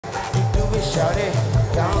Shorty,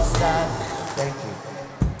 don't stop. Thank you.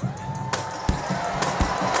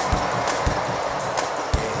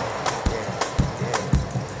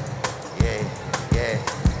 Yeah.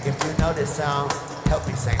 If you know this song, help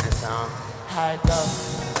me sing this song. How it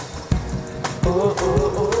goes? Ooh,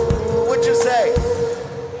 ooh, ooh. What you say?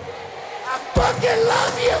 I fucking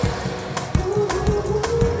love you.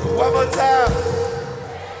 One more time.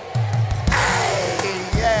 Hey,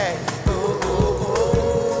 yeah. Ooh, ooh,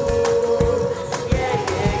 ooh. Yeah.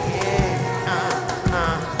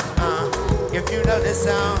 If you know this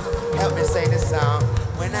song, help me sing this song.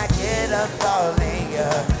 When I get up calling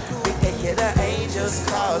you, we can hear the angels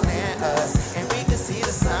calling us, and we can see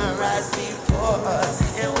the sunrise before us.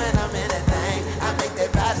 And when I'm in that thing, I make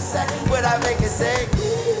that body say, what I make it say?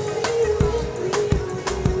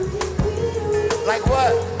 Like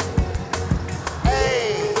what?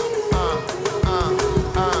 Hey,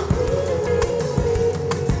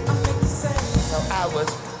 So I was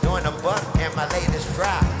doing a buck in my latest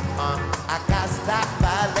drop. I got stopped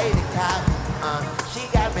by a lady cop. She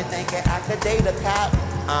got me thinking I could date a cop.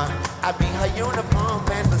 I mean, her uniform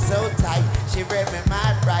pants were so tight. She read me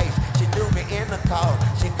my rights. She threw me in the car.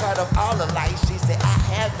 She cut off all the lights. She said I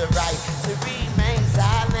have the right to remain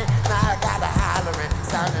silent. Now I got her hollering,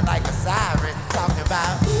 sounding like a siren, talking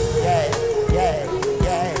about yeah.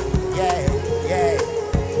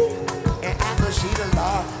 And I know she the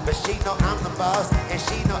law, but she know I'm the boss, and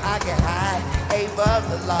she know I get high above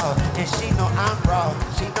the law, and she know I'm raw.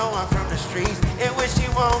 She know I'm from the streets, and what she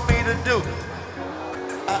want me to do?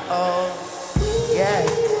 Yeah.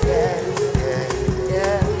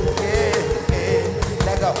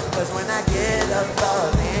 Let go, cause when I get up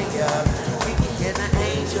calling you, we can hear the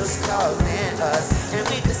angels calling us, and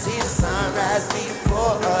we can see the sunrise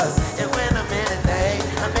before us. And when I'm in a day,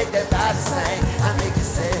 I make that body sing, I make it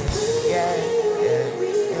say, yeah.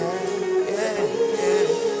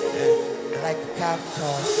 Like a cop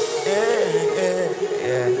car,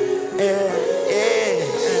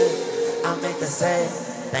 I make it say,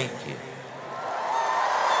 thank you.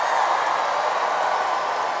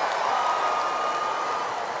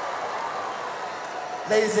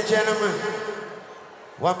 Ladies and gentlemen,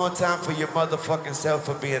 one more time for your motherfucking self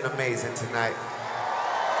for being amazing tonight.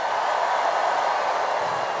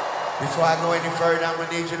 Before I go any further, I'm gonna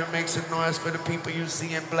need you to make some noise for the people you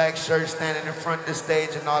see in black shirts standing in front of the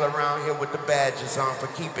stage and all around here with the badges on for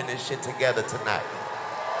keeping this shit together tonight.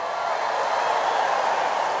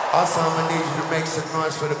 Also, I'm gonna need you to make some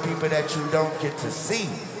noise for the people that you don't get to see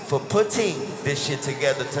for putting this shit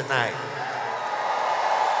together tonight.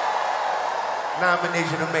 Now I'm gonna need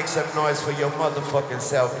you to make some noise for your motherfucking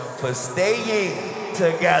self for staying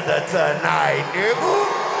together tonight,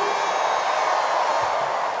 nigga.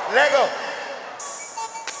 Let go.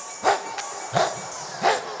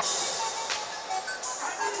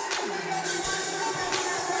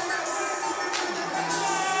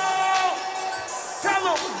 Tell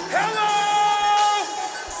them, hello.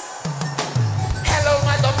 Hello,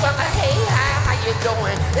 motherfucker. Hey, hi, how you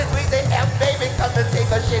doing? It's Weezy F Baby, come to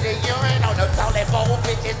take a shit and urine on the toilet bowl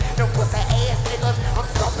bitches. Them pussy ass niggas. I'm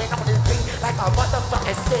stomping on this beat like a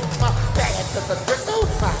motherfucking Sigma. Bad to the bristle,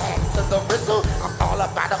 my hat to the bristle. I'm all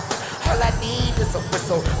about a. All I need is a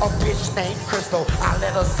whistle, a bitch named Crystal. I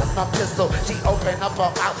let her suck my pistol. She open up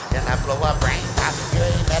her mouth, then I blow her brains out. You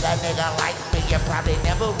ain't met a nigga like me, you probably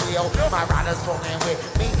never will. My riders rolling with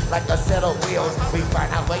me like a set of wheels. We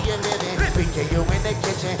find out where you're living, we kill you in the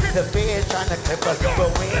kitchen. The feds trying to clip us,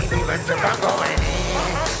 but we ain't even trip. I'm going in,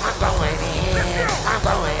 I'm going in, I'm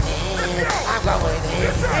going in, I'm going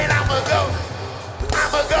in. And I'ma go,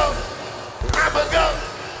 I'ma go, I'ma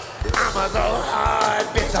go. I'ma go hard,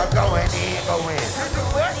 bitch, I'm going in, go in.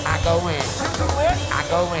 I go in, I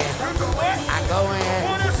go in, I go in,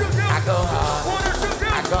 I go hard,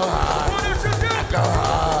 I go hard, I go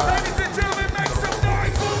hard. Ladies and gentlemen, make some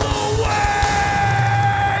noise for Lil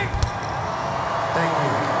Wayne. Thank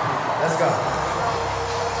you. Let's go.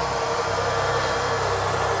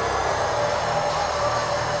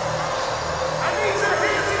 I need your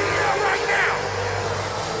hands in the air right now.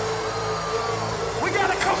 We got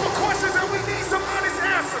a couple questions and we need some honest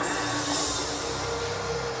answers.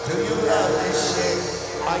 Do you love this shit?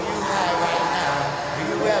 Are you high right now? Do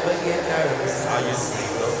you ever get nervous? Are you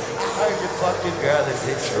single? I heard you fuck your girl, is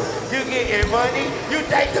it true? You getting money? You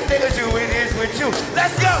think the niggas you with is with you?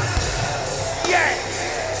 Let's go! Yeah!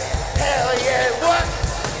 Hell yeah! What?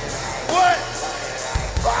 What?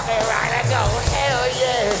 Fuck it right, I go. Hell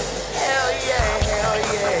yeah! Hell yeah! Hell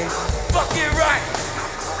yeah! Fuck it right!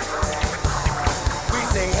 We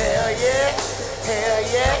say hell yeah! Hell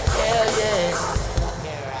yeah! Hell yeah! Fuck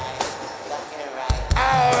it right! Fuck it right!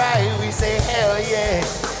 Alright, we say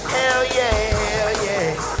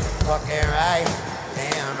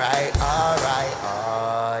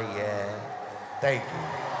Thank you.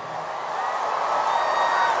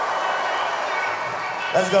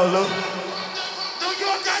 Let's go, Lou. New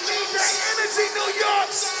York, I need that energy, New York.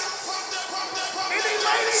 Any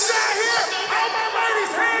ladies out here? All my ladies,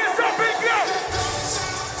 hands up and go.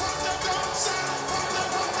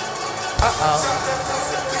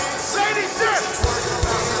 Ladies, sir.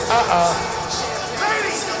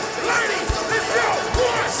 Ladies, let's go.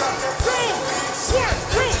 1,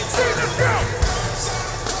 2, 3, let's go.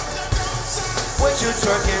 What you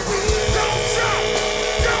twerking with? Don't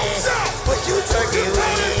stop. What you twerking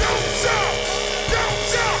with? Don't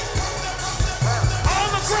stop. All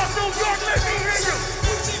across New York, let me hear you.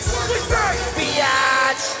 We say,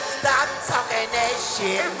 Biatch, stop talking that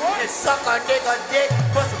shit. And suck a nigga dick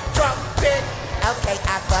for some trumpet. Okay,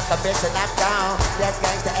 I fuck a bitch and I'm gone. That's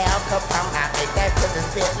gangsta Al Capone. I make that pussy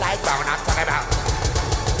spit like bone. I'm talking about.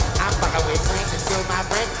 I'm fucking with drinks and do my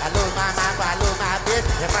brain. I lose my mind, but I lose my bitch.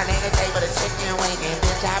 If I ain't a day but a chicken wing and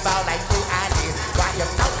bitch, I bought like 2 ideas. Why you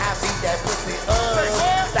know I beat that pussy up?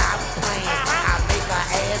 Stop playing. I make her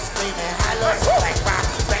ass scream and holler like rock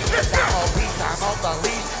bangers. I'm on beats, I'm on the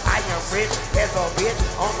leash. I am rich as a bitch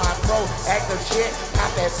on my pro active shit.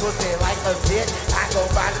 Pop that pussy like a bitch. I go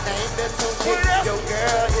by the name Little Bitch. Your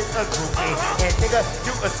girl is a groupie. And nigga,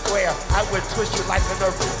 you a square. I would twist you like a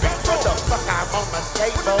Rubik. What the fuck, I'm on my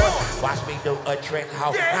skateboard. Watch me do a trick,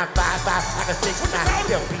 ho. I'm 5'5", I can 6'9".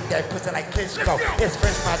 Still beat that pussy like Klitschko. It's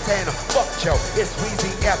French Montana, fuck Joe. It's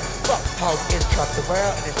Weezy F, fuck ho. It's Truck the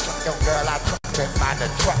World and it's Truck your girl. I truck and find the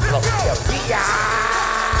truckload. The B.I.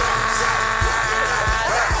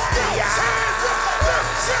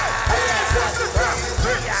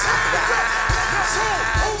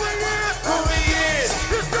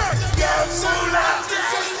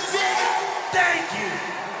 thank you.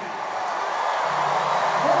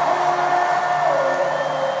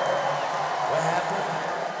 What happened?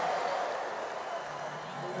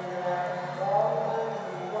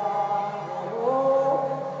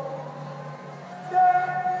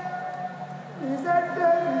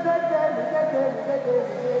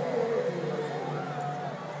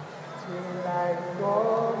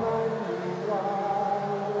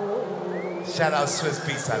 Shout out Swiss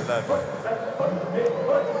Beats, I love you.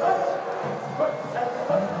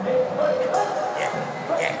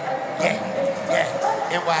 Yeah.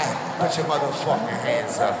 NY, put your motherfucking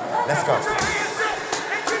hands up. Let's go.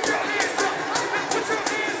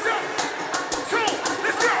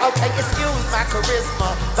 Okay, excuse my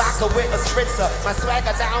charisma, vodka with a spritzer. My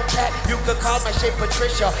swagger down pat, you could call my shit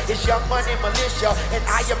Patricia. It's Young Money Militia, and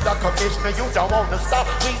I am the commissioner. You don't wanna stop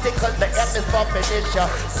Weezy, cause the F is bumping this ya.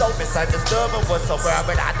 So misunderstood, but what's so wrong?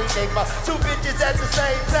 But I think my 2 bitches at the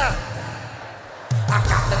same time. I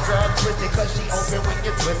got the girl twisted, cause she open when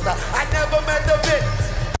you twist her. I never met the bitch.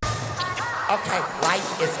 Okay,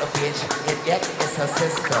 life is a bitch, and yet is her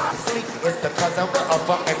sister. Sleep is the cousin with a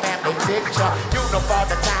fucking family picture. You know all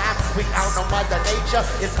the time, we all know Mother Nature.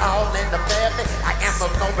 It's all in the family, I am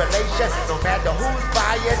of no relation. No matter who's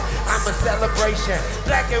buying, I'm a celebration.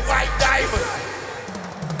 Black and white diamonds.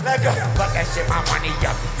 Let go, fuck that shit, my money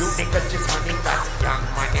up. You niggas just running us. Young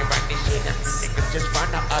money run this shit, and you niggas just run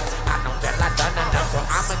to us. I know that I done enough, so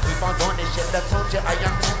I'ma keep on doing this shit. I told you a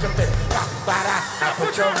young teacher fit. Now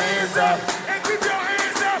put your hands up. Keep your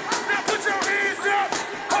hands up. Now put your hands up.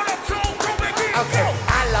 Hold up, Joe. Go back in. Okay,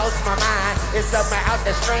 I lost my mind. It's somewhere out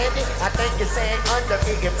there stranded. I think you're saying under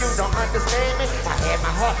me if you don't understand me. I had my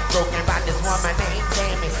heart broken by this woman named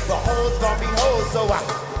Tammy. The hoes gon' be hoes, so I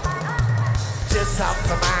just talk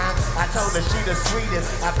to mine. I told her she the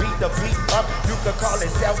sweetest. I beat the beat up. You could call it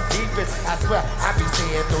self-defense. I swear, I be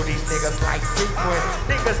seeing through these niggas like sequins.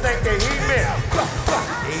 Niggas think they eatin'.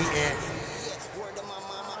 Eatin'.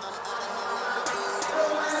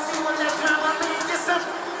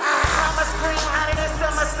 I'ma scream out of this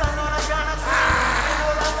summer sun on a gun. And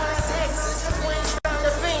all I want is hits. This Wayne son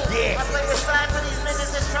the fiend. I play the side for these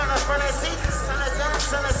niggas that's tryna front and see. Son of gun,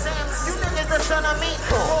 son of Sam. You niggas the son of me.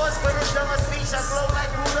 Pause for this dumber speech. I flow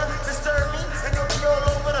like Buddha. Disturb me and you'll be all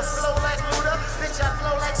over the flow like Luda. Bitch, I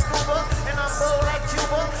flow like scuba. And I'm bold like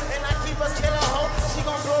Cuba. And I keep a killer hoe. She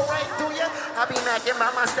gon' blow right through ya. I be macking by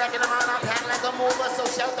my stacking them out. I pack like a mover. So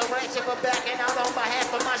shout the ranch if I'm backing out on behalf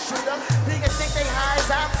of my shooter. Niggas think they high as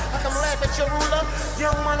out. I come laugh at your ruler.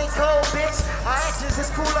 Young money cold, bitch. Our actions is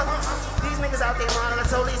cooler. These niggas out there lying. I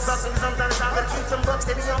told these bucks niggas I'm done. It's time to keep them bucks.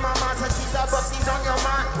 They be on my mind. Touch these out bucks. These on your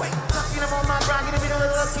mind. Wait, tucking them on my grind. Get a bit of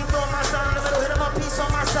love. Keep throwing my side in the middle. Hit them up. Peace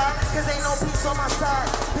on my side. Cause ain't no peace on my side.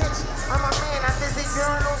 Bitch, I'm a man. I visit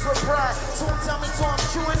urinals with pride. Soon tell me to I'm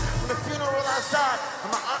chewing from the funeral outside.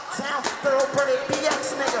 I'm an uptown thoroughbred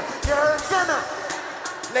BX nigga. You heard Gunner.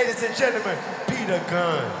 Ladies and gentlemen, Peter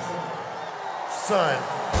Guns. son.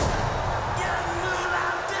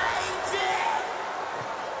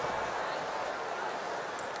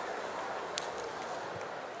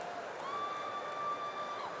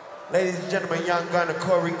 Ladies and gentlemen, Young Gunner,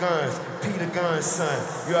 Corey Guns, Peter Guns' son.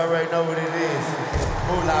 You already know what it is.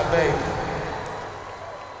 Moolah Baby.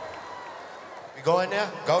 You going there?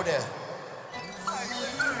 Go there.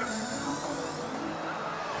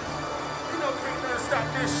 You know can't nothing stop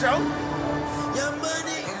this show. Your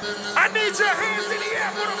money. I need your hands in the air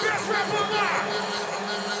for the best rapper alive.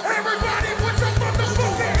 Everybody put your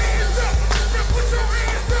motherfucking hands up. Now put your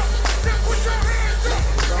hands up. Now put your hands up.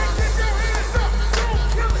 And keep your hands up. Don't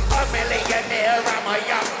kill it. A millionaire, I'm a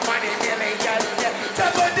young money millionaire.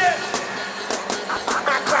 Double dip.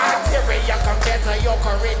 My criteria compared to your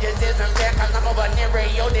courageous isn't there, cause I'm a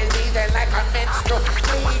venereal disease and like a menstrual.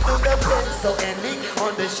 Bleed through the pencil and leak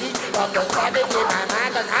on the sheet of the cabbage in my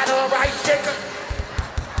mind, cause I don't write shit.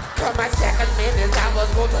 Cause my second minute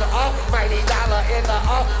dollars go to the almighty dollar in the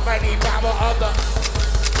almighty power of the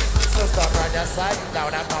sister brother son.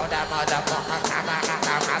 Down upon that motherfucker,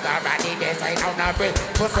 Maserati, this ain't on the bridge.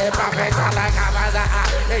 Pussy poppin' sound like a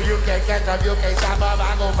Maserati. You can't catch them, you can't stop them.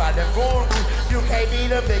 I gon' find them gurus. You can't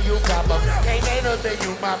beat them, then you pop them. Can't name them, then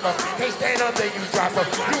you mop them. Can't stand them, then you drop them.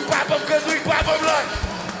 You pop them, cause we pop them like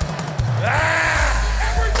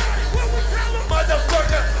Everybody, what we tell them?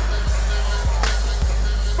 motherfucker.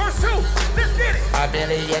 Verse 2, let's get it. A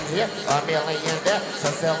million here, a million there.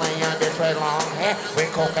 Sicilian bitch with long hair, with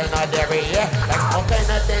coconut dairy, yeah. Like smoking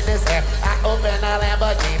nothing in his hair. I open a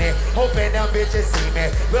Lamborghini, hoping them bitches see me.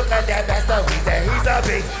 Look at that bastard, he's a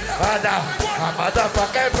big, a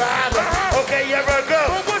motherfucking problem. Okay, here we go.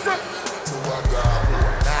 What's up?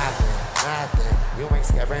 Nothing, you ain't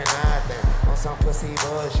scaring nothing. On some pussy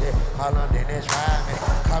bullshit, call them then it's driving.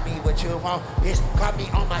 Call me what you want, bitch, call me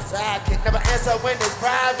on my sidekick. Never answer when it's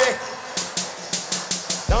private.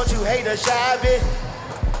 Don't you hate a shy bitch?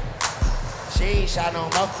 She ain't shy no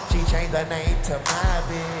more, she changed her name to my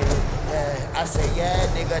bitch. Yeah, I say, yeah,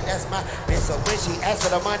 nigga, that's my bitch. So when she asks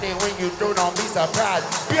for the money, when you do, don't be surprised,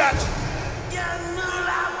 bitch.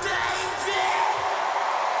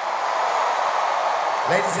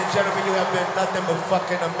 Ladies and gentlemen, you have been nothing but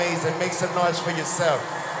fucking amazing. Make some noise for yourself.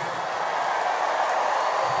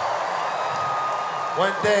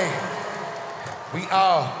 One thing, we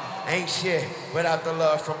all ain't shit without the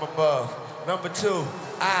love from above. Number 2,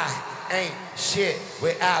 I ain't shit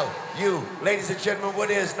without you. Ladies and gentlemen, what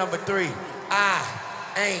is number 3? I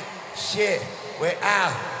ain't shit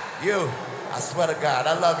without you. I swear to God,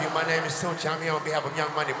 I love you. My name is Tunchi. I'm here on behalf of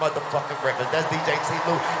Young Money motherfucking Records. That's DJ T.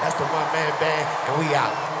 Lou. That's the one-man band, and we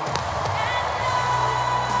out.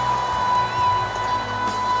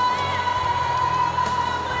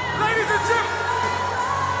 Ladies and gentlemen.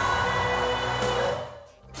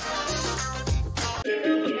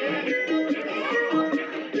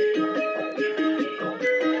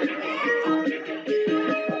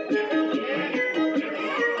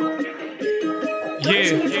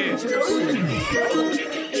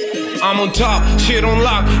 I'm on top, shit on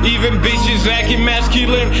lock. Even bitches acting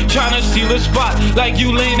masculine, tryna steal a spot like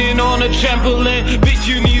you landing on a trampoline. Bitch,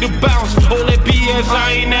 you need a bounce. All that BS,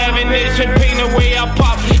 I ain't having it. Champagne the way I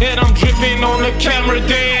pop, and I'm dripping on the camera.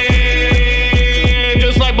 Damn,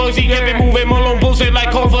 just like Bugsy, kept it moving. Malone posted like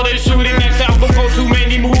call for the shooting. Next time, before too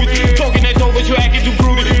many movies. Talking that talk, but you acting too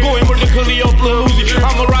crude. Going vertically up Lil Uzi.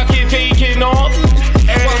 I'm a rocket taking off,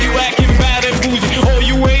 while you acting bad and bougie. Oh,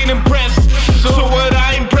 you ain't impressed. So what?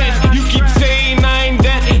 I impressed. You keep saying I ain't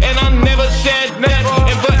that, and I never said that.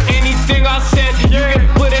 And for anything I said, you can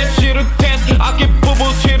put that shit to test. I can put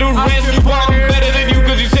bullshit to rest. Well, I'm better than you,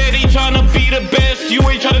 cause you said he tryna be the best. You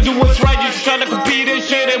ain't tryna do what's right, you just tryna compete and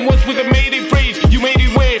shit. And what's with the made it praise? You made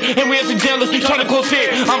it weird, and we're so jealous. Tryna close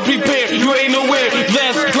here, I'm prepared. You ain't nowhere.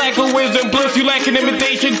 Blessed, lack of wisdom, plus you lack an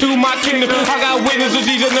invitation to my kingdom. I got witnesses,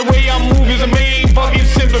 these and the way I move is a main fucking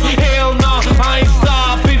symptom. Hell nah, I ain't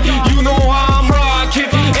stopping. You know how I'm rocking,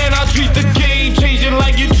 and I treat the game changing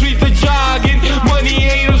like you treat the jogging. Money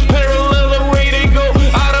haters parallel the way they go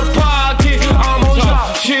out of pocket. I'm on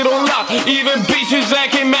top, shit on lock. Even bitches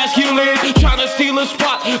acting masculine, tryna steal a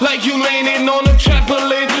spot like you landing on a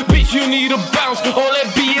trampoline. Bitch, you need a bounce. All that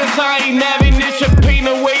BS, I ain't having this. Champagne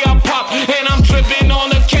the way I pop, and I'm tripping on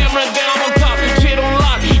the camera. Down on top, shit on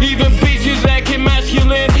lock. Even bitches acting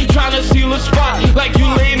masculine, tryna steal a spot like you.